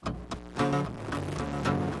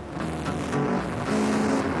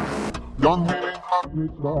Young meaning happy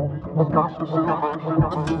love, I've got the silver and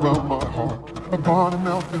around my heart. Upon a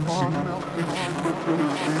melting sea,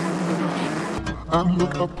 and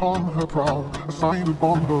look upon her prow, a sign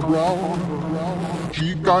upon her brow.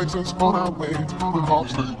 She guides us on our way to the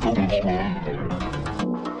house they go.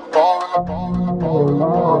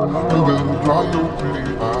 Lorelei, you will dry your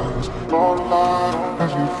pretty eyes, Lorelei,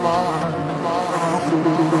 as you fly.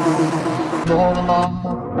 Lorelei,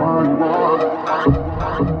 why?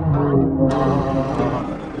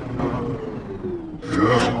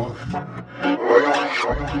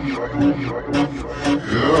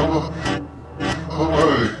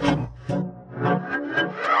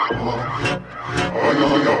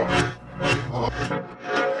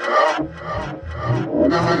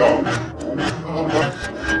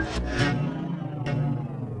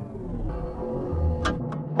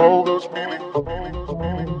 All those feelings,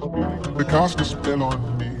 they cast a spell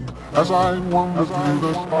on me as I wander through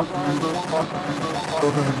the spot.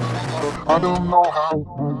 I don't know how,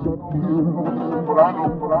 but I know.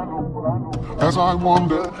 As I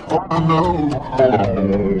wander, oh, I know.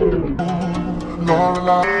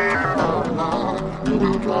 Lorelei, you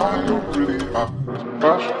will dry your pretty eyes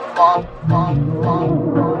as you fly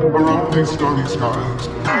around these starry skies.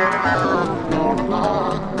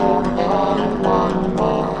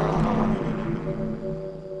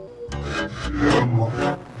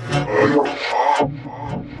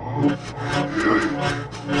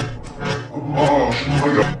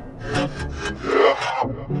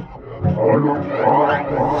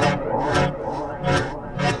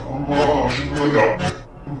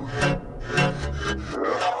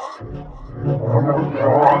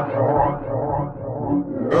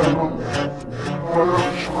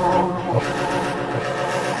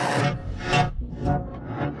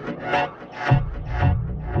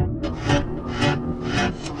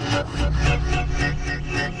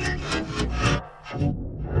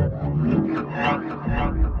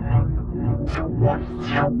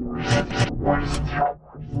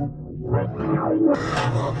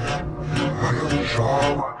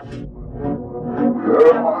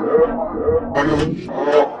 I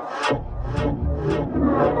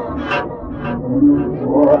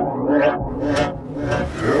am